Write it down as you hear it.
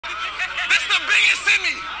This the biggest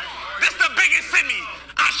semi. This the biggest semi.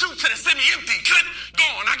 I shoot to the semi-empty. Clip,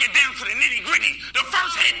 gone. I get down to the nitty-gritty. The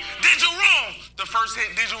first hit, did you wrong? The first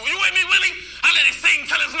hit, did you with me, Willie? I let it sing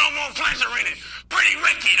till there's no more pleasure in it. Pretty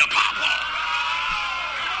Ricky, the pop-off.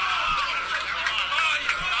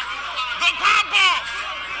 The pop-off.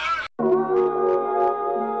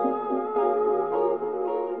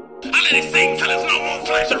 I let it sing till there's no more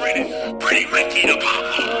pleasure in it. Pretty Ricky, the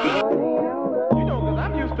pop-off. You know, because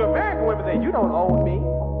I'm used to American women saying, you don't own me.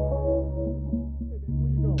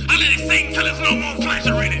 I let it sing till there's no more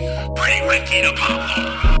pleasure in it. Pretty Ricky, the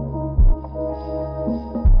pop-off.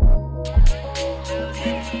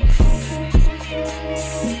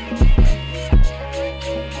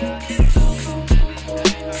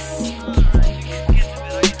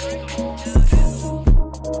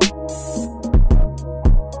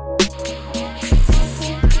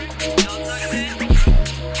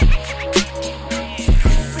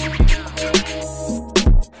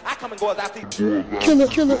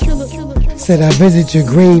 Said I visit your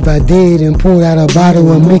grave, I did, and pulled out a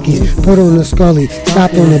bottle of Mickey's. Put on the scully,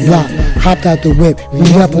 stopped on the block, hopped out the whip,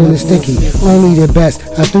 beat up on the sticky. Only the best,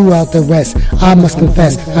 I threw out the rest. I must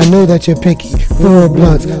confess, I know that you're picky. 4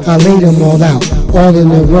 blunts, I laid them all out, all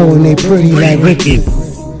in a row, and they pretty like Ricky.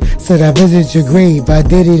 Said I visit your grave, I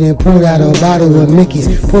did it and pulled out a bottle of Mickey's.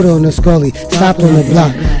 Put on the scully, stopped on the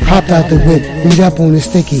block, hopped out the whip, beat up on the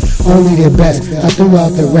sticky. Only the best, I threw out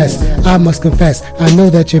the rest. I must confess, I know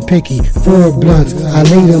that you're picky. 4 blunts, I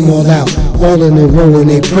laid them all out, all in a row, and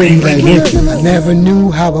they pretty like Ricky. I never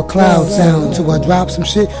knew how a cloud sound till I dropped some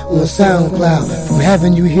shit on SoundCloud. From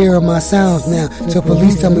heaven you hear my sounds now, till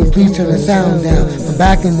police tell me please turn the sound down. I'm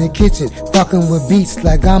back in the kitchen, fucking with beats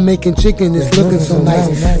like I'm making chicken, it's looking so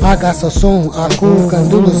nice. I got sazon, I cool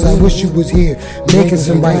candulas, I wish you was here, making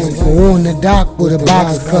some rice. Or on the dock with a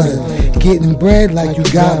box cutter, getting bread like you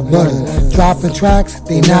got butter. Dropping tracks,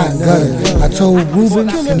 they not gutter. I told Ruben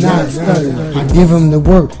to not stutter. I give them the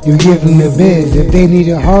work, you give them the biz. If they need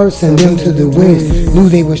a heart, send them to the whiz. Knew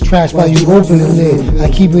they was trash while you open the lid. I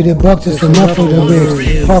keep it a buck just enough for the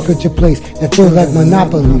ribs. Park at your place, it feels like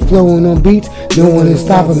Monopoly. Flowing on beats, no one is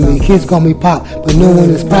stopping me. Kids call me Pop, but no one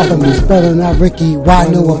is popping me. Spelling out Ricky, why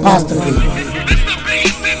no apostrophe?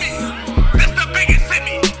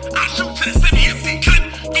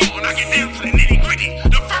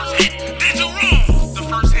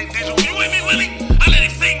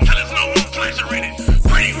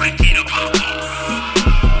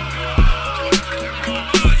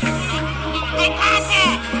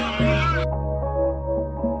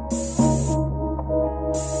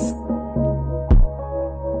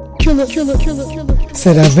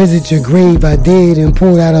 Said I visit your grave, I did, and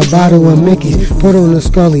pulled out a bottle of Mickey's. Put on the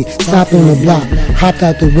scully, stopped on the block, hopped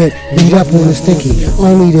out the whip, beat up on the sticky.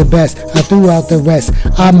 Only the best, I threw out the rest.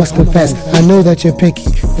 I must confess, I know that you're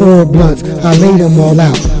picky. 4 blunts, I laid them all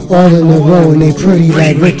out, all in a row, and they pretty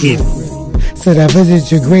like Ricky. Said I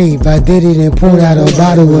visit your grave, I did it and pulled out a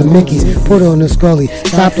bottle of Mickey's. Put on the scully,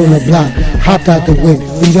 stopped on the block, hopped out the whip,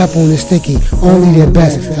 beat up on the sticky. Only the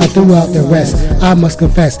best, I threw out the rest. I must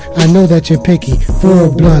confess, I know that you're picky.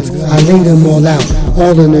 4 blunts, I laid them all out,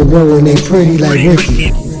 all in a row, and they pretty like Ricky.